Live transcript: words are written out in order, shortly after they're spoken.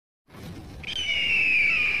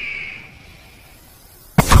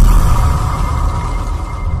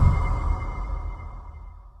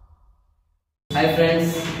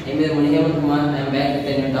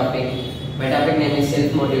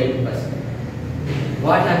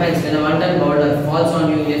What happens when a one-ton boulder falls on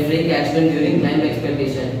you in a freak accident during climb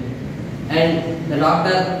expedition and the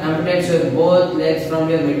doctor amputates your both legs from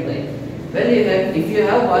your mid-thigh? Well, if you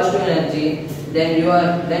have positive energy, then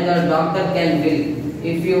the doctor can will.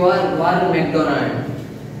 If you are Warren McDonald,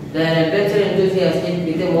 the adventure enthusiastic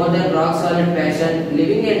with a more than rock solid passion,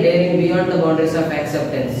 living and daring beyond the boundaries of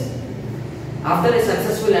acceptance. After a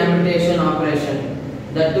successful amputation operation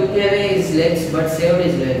that took away his legs but saved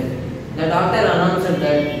his life, the doctor announced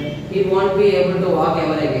that he won't be able to walk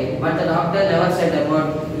ever again. But the doctor never said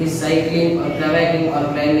about his cycling or cravagging or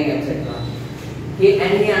climbing, etc. He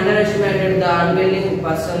underestimated the unwilling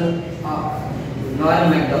person of Warren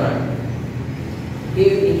McDonald.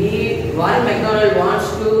 Warren McDonald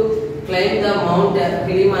wants to climb the Mount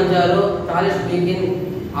Kilimanjaro, tallest peak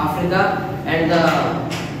in Africa, and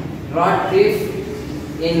the Rock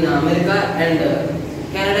Cliff in America, and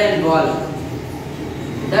Canadian Wall.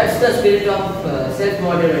 That's the spirit of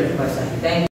self-motivated person. Thank you.